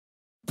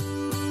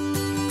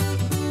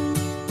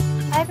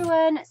Hi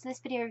everyone, so this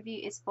video review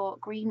is for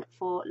Green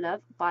for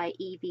Love by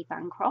Evie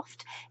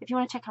Bancroft. If you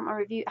want to check out my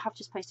review, I have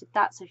just posted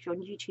that, so if you're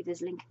on YouTube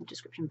there's a link in the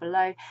description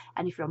below,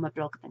 and if you're on my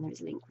blog then there is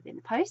a link within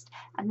the post.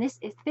 And this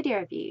is the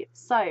video review.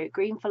 So,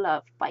 Green for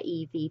Love by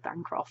Evie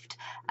Bancroft.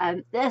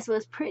 This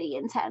was pretty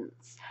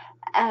intense.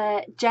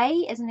 Jay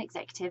is an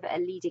executive at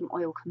a leading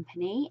oil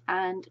company,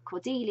 and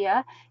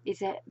Cordelia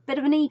is a bit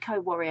of an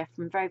eco-warrior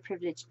from very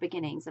privileged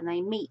beginnings, and they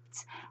meet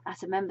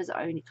at a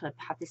members-only club,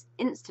 have this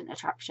instant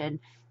attraction,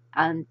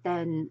 and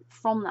then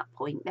from that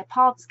point their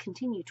paths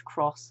continue to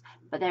cross,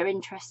 but their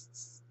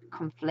interests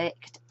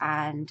conflict,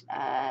 and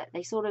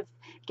they sort of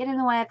get in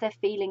the way of their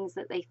feelings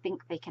that they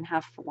think they can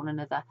have for one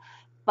another.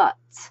 But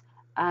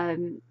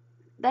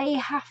they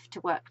have to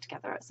work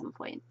together at some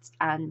point,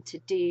 and to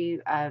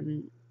do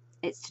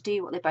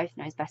what they both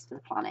know is best for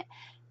the planet.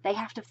 They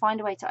have to find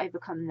a way to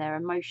overcome their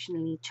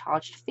emotionally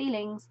charged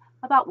feelings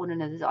about one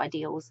another's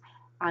ideals,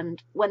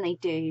 and when they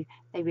do,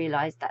 they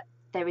realise that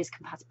there is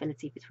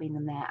compatibility between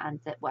them there,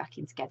 and that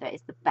working together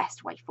is the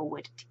best way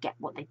forward to get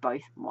what they both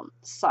want.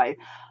 So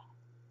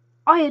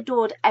I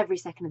adored every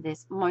second of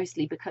this,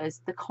 mostly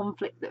because the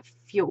conflict that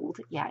fueled,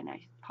 yeah, I know,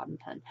 pardon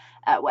pun,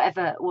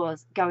 whatever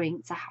was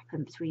going to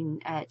happen between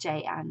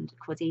Jay and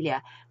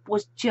Cordelia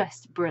was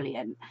just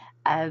brilliant.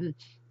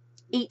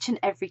 Each and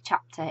every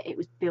chapter it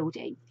was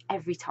building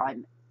every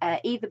time,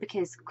 either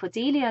because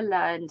Cordelia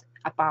learned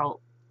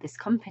about this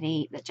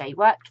company that Jay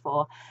worked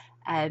for,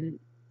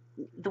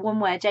 the one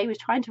where Jay was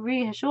trying to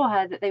reassure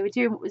her that they were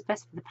doing what was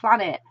best for the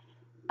planet,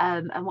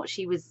 and what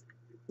she was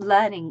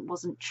learning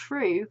wasn't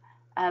true,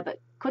 but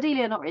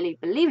Cordelia not really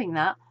believing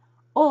that,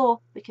 or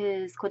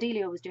because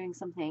Cordelia was doing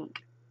something,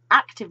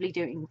 actively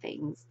doing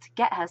things to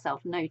get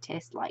herself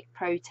noticed, like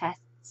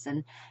protests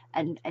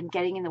and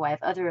getting in the way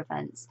of other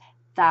events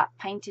that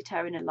painted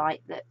her in a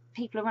light that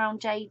people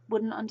around Jay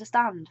wouldn't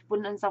understand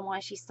why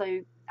she's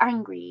so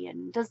angry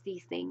and does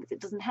these things. It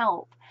doesn't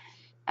help.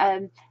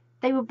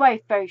 They were both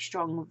very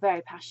strong,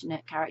 very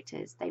passionate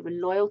characters. They were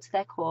loyal to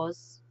their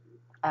cause,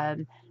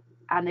 and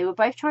they were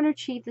both trying to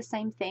achieve the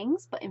same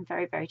things, but in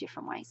very, very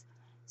different ways.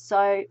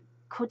 So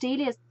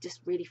Cordelia's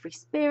just really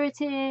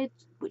free-spirited,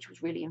 which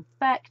was really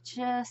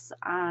infectious,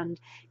 and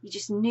you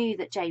just knew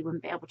that Jay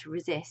wouldn't be able to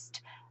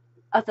resist,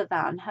 other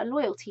than her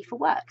loyalty for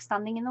work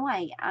standing in the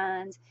way,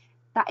 and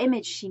that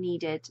image she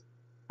needed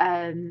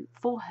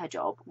for her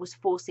job was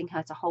forcing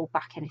her to hold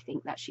back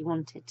anything that she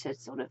wanted to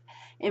sort of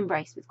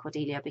embrace with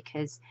Cordelia,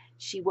 because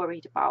she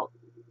worried about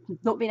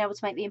not being able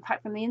to make the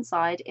impact from the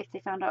inside if they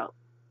found out,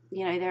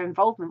 you know, their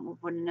involvement with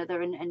one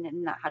another, and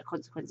that had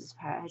consequences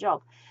for her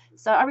job.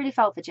 So I really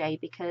felt for Jay,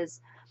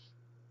 because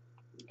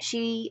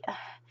she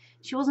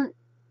wasn't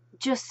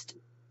just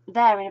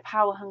there in a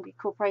power-hungry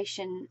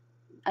corporation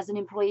as an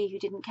employee who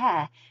didn't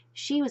care.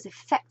 She was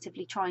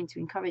effectively trying to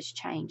encourage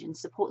change and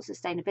support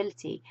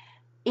sustainability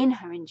in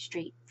her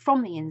industry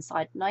from the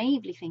inside,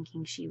 naively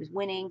thinking she was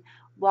winning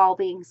while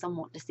being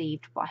somewhat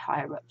deceived by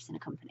higher ups in a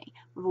company.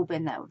 We've all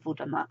been there, we've all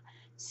done that.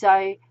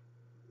 So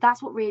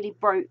that's what really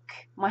broke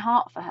my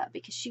heart for her,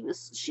 because she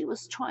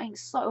was trying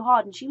so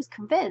hard, and she was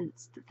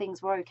convinced that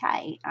things were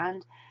okay.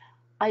 And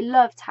I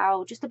loved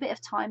how just a bit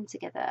of time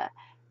together,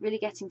 really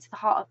getting to the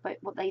heart of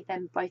what they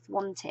then both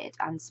wanted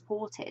and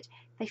supported,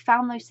 they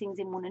found those things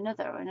in one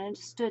another and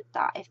understood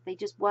that if they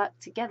just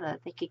worked together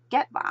they could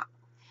get that.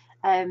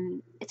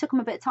 It took them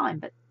a bit of time,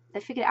 but they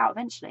figured it out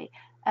eventually.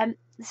 The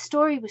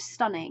story was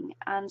stunning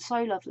and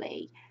so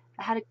lovely.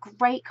 It had a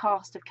great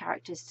cast of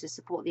characters to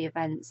support the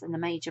events and the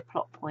major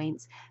plot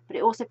points, but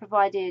it also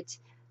provided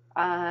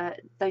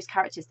those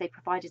characters, they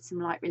provided some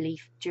light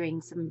relief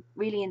during some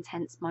really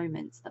intense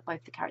moments that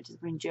both the characters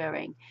were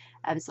enduring.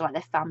 So like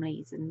their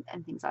families and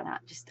things like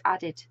that just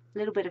added a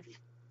little bit of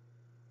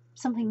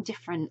something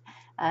different.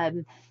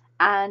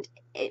 And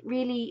it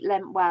really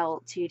lent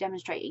well to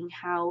demonstrating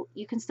how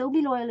you can still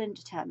be loyal and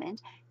determined.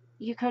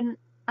 You can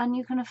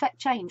affect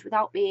change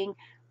without being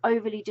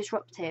overly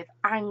disruptive,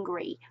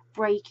 angry,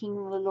 breaking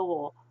the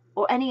law,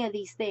 or any of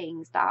these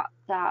things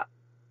that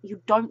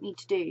you don't need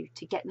to do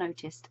to get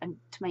noticed and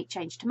to make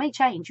change. To make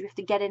change, you have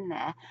to get in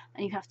there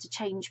and you have to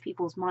change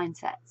people's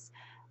mindsets.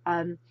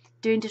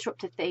 Doing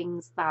disruptive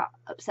things that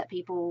upset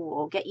people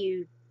or get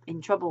you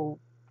in trouble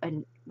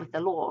and with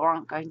the law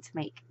aren't going to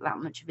make that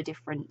much of a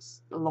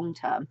difference long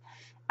term.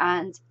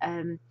 And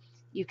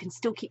you can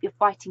still keep your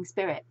fighting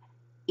spirit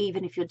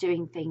even if you're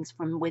doing things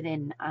from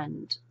within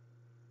and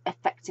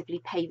effectively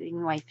paving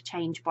the way for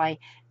change by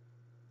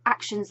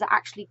actions that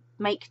actually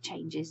make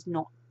changes,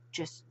 not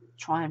just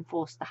try and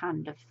force the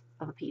hand of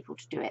other people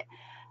to do it.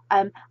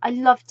 I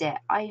loved it.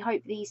 I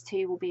hope these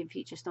two will be in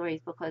future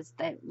stories, because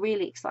they're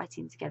really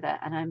exciting together,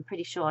 and I'm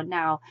pretty sure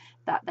now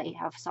that they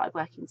have started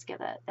working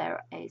together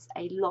there is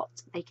a lot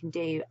they can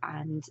do,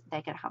 and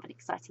they're going to have an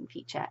exciting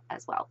future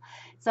as well.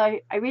 So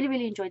I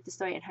really enjoyed the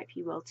story and hope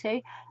you will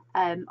too.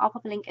 I'll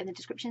pop a link in the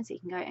description so you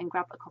can go and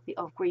grab a copy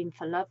of Green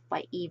for Love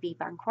by E.V.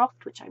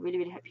 Bancroft, which I really,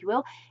 really hope you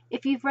will.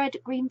 If you've read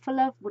Green for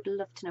Love, would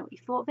love to know what you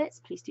thought of it.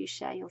 So please do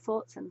share your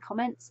thoughts and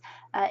comments.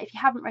 If you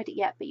haven't read it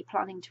yet, but you're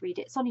planning to read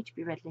it, it's on your to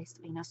be read list,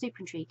 or you're now super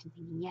intrigued and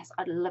thinking, yes,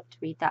 I'd love to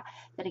read that,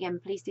 then again,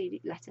 please do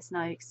let us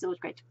know. It's always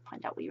great to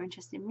find out what you're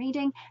interested in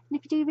reading. And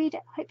if you do read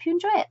it, I hope you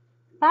enjoy it.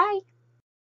 Bye!